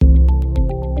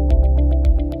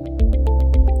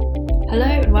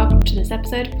and welcome to this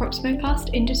episode of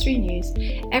Proximocast Industry News.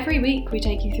 Every week we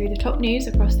take you through the top news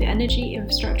across the energy,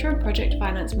 infrastructure and project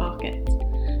finance markets.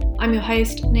 I'm your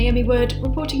host, Naomi Wood,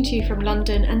 reporting to you from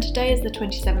London, and today is the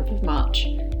 27th of March.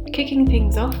 Kicking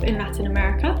things off in Latin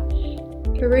America,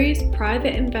 Peru's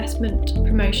private investment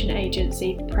promotion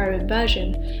agency,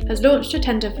 ProInversion, has launched a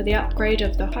tender for the upgrade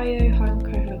of the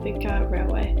Ohio-Huancavelica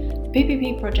Railway. The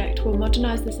PPP project will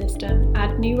modernise the system,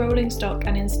 add new rolling stock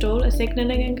and install a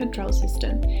signalling and control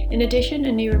system. In addition,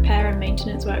 a new repair and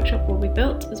maintenance workshop will be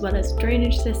built, as well as a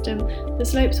drainage system. The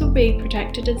slopes will be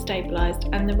protected and stabilised,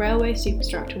 and the railway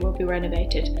superstructure will be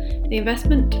renovated. The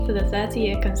investment for the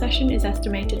 30-year concession is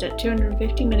estimated at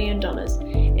 $250 million.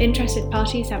 Interested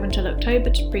parties have until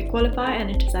October to pre-qualify,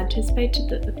 and it is anticipated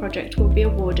that the project will be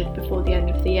awarded before the end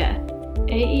of the year.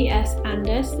 AES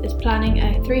Andes is planning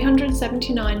a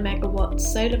 379 megawatt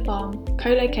solar farm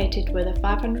co-located with a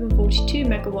 542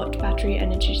 megawatt battery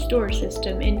energy storage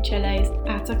system in Chile's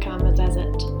Atacama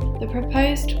Desert. The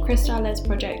proposed Cristales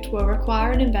project will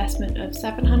require an investment of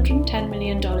 $710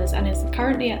 million and is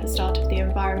currently at the start of the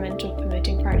environmental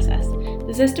permitting process.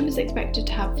 The system is expected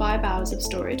to have 5 hours of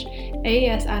storage.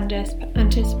 AES Andes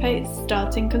anticipates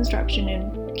starting construction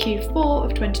in Q4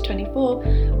 of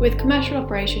 2024, with commercial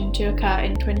operation to occur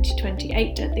in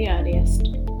 2028 at the earliest.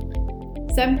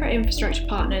 Sempra Infrastructure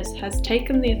Partners has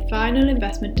taken the final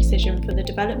investment decision for the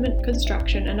development,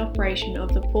 construction and operation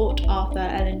of the Port Arthur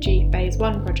LNG Phase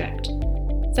 1 project.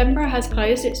 Sempra has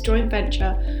closed its joint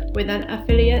venture with an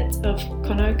affiliate of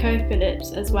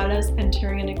ConocoPhillips, as well as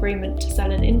entering an agreement to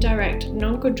sell an indirect,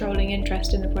 non-controlling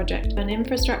interest in the project, an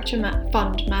infrastructure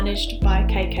fund managed by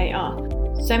KKR.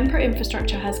 Sempra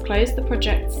Infrastructure has closed the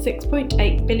project's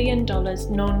 $6.8 billion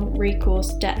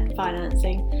non-recourse debt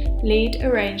financing, lead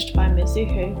arranged by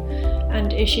Mizuho,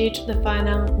 and issued the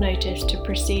final notice to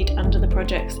proceed under the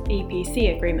project's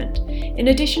EPC agreement. In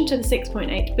addition to the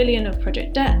 $6.8 billion of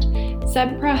project debt,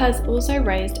 Sempra has also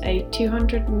raised a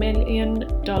 $200 million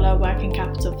working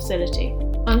capital facility.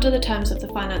 Under the terms of the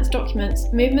finance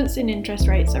documents, movements in interest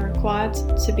rates are required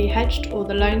to be hedged, or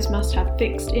the loans must have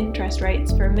fixed interest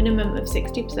rates for a minimum of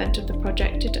 60% of the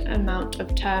projected amount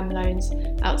of term loans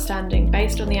outstanding,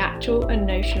 based on the actual and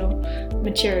notional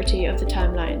maturity of the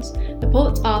term loans. The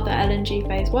Port Arthur LNG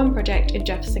Phase 1 project in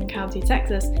Jefferson County,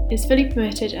 Texas, is fully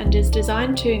permitted and is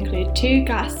designed to include 2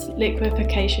 gas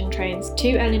liquefaction trains, 2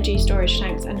 LNG storage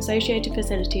tanks and associated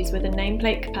facilities with a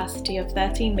nameplate capacity of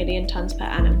 13 million tonnes per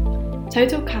annum.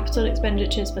 Total capital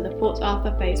expenditures for the Port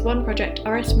Arthur Phase 1 project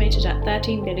are estimated at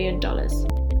 $13 billion.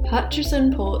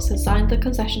 Hutchison Ports has signed the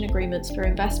concession agreements for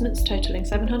investments totaling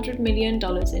 $700 million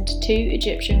into 2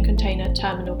 Egyptian container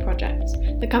terminal projects.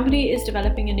 The company is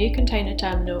developing a new container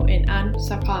terminal in Ain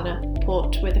Sokhana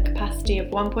port with a capacity of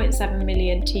 1.7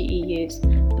 million TEUs.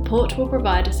 The port will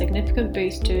provide a significant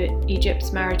boost to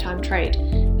Egypt's maritime trade,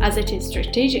 as it is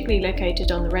strategically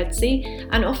located on the Red Sea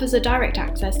and offers a direct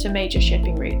access to major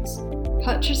shipping routes.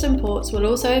 Hutchison Ports will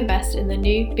also invest in the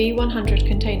new B100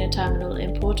 container terminal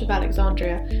in Port of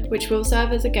Alexandria, which will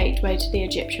serve as a gateway to the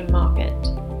Egyptian market.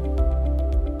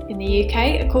 In the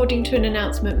UK, according to an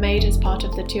announcement made as part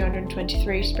of the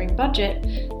 2023 spring budget,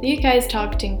 the UK is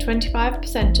targeting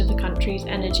 25% of the country's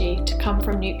energy to come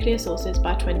from nuclear sources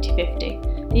by 2050.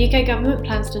 The UK government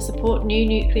plans to support new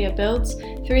nuclear builds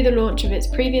through the launch of its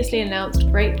previously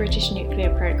announced Great British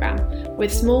Nuclear Programme,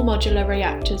 with small modular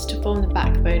reactors to form the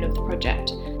backbone of the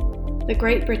project. The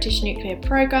Great British Nuclear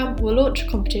Programme will launch a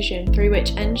competition through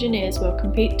which engineers will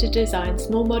compete to design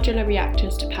small modular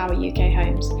reactors to power UK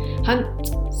homes.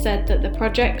 Hunt said that the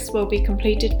projects will be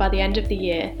completed by the end of the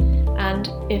year, and,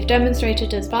 if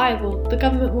demonstrated as viable, the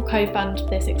government will co-fund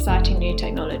this exciting new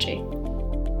technology.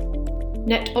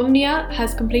 NetOmnia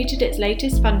has completed its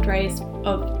latest fundraise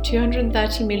of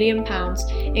 £230 million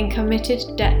in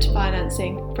committed debt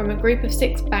financing from a group of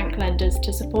 6 bank lenders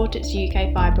to support its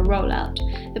UK fibre rollout.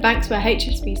 The banks were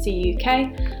HSBC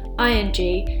UK, ING,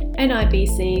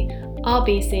 NIBC,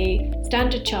 RBC,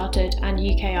 Standard Chartered and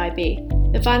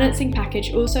UKIB. The financing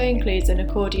package also includes an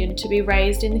accordion to be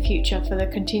raised in the future for the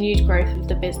continued growth of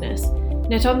the business.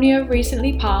 NetOmnia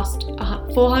recently passed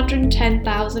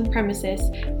 410,000 premises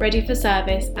ready for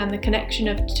service and the connection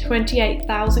of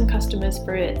 28,000 customers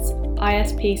through its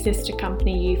ISP sister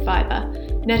company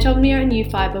UFibre. NetOmnia and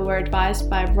UFibre were advised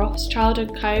by Rothschild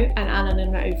 & Co and Allen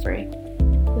 & Overy.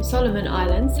 The Solomon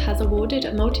Islands has awarded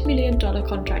a multi-million-dollar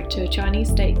contract to a Chinese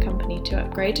state company to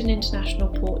upgrade an international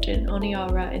port in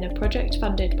Honiara in a project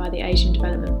funded by the Asian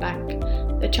Development Bank.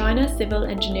 The China Civil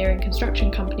Engineering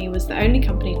Construction Company was the only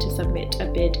company to submit a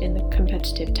bid in the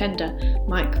competitive tender,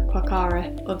 Mike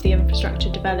Kwakara of the Infrastructure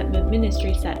Development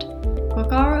Ministry said.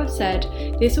 Quagara said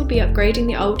this will be upgrading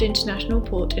the old international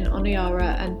port in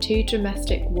Honiara and 2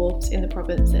 domestic wharfs in the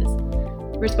provinces.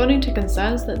 Responding to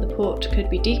concerns that the port could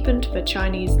be deepened for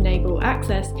Chinese naval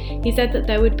access, he said that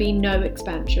there would be no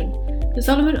expansion. The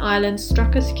Solomon Islands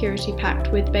struck a security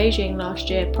pact with Beijing last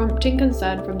year, prompting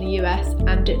concern from the US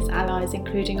and its allies,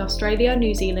 including Australia,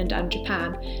 New Zealand and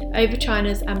Japan, over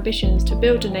China's ambitions to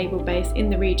build a naval base in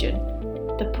the region.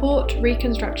 The port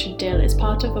reconstruction deal is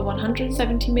part of a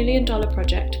 $170 million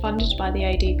project funded by the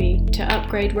ADB to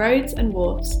upgrade roads and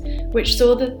wharfs, which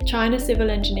saw the China Civil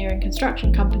Engineering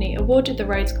Construction Company awarded the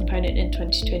roads component in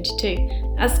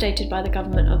 2022, as stated by the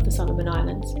government of the Solomon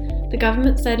Islands. The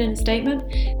government said in a statement,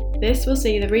 "This will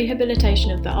see the rehabilitation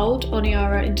of the old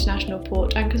Honiara International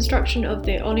Port and construction of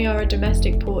the Honiara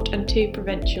Domestic Port and 2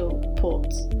 provincial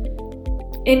ports."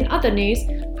 In other news,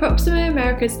 Proximo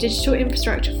America's Digital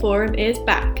Infrastructure Forum is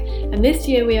back, and this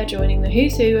year we are joining the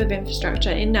who's who of infrastructure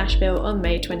in Nashville on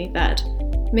May 23rd.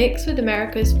 Mixed with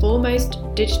America's foremost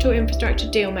digital infrastructure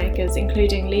dealmakers,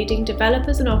 including leading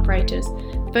developers and operators,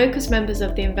 focused members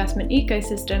of the investment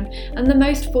ecosystem, and the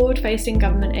most forward-facing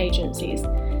government agencies.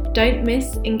 Don't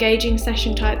miss engaging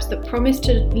session types that promise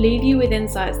to leave you with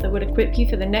insights that will equip you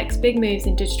for the next big moves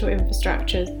in digital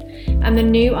infrastructures and the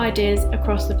new ideas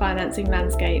across the financing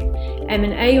landscape,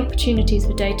 M&A opportunities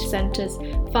for data centres,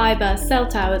 fibre, cell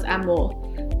towers and more.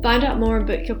 Find out more and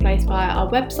book your place via our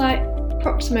website,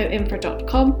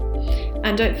 proximoinfra.com.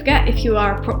 And don't forget, if you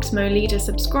are a Proximo Leader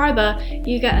subscriber,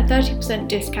 you get a 30%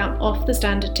 discount off the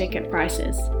standard ticket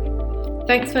prices.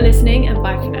 Thanks for listening and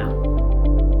bye for now.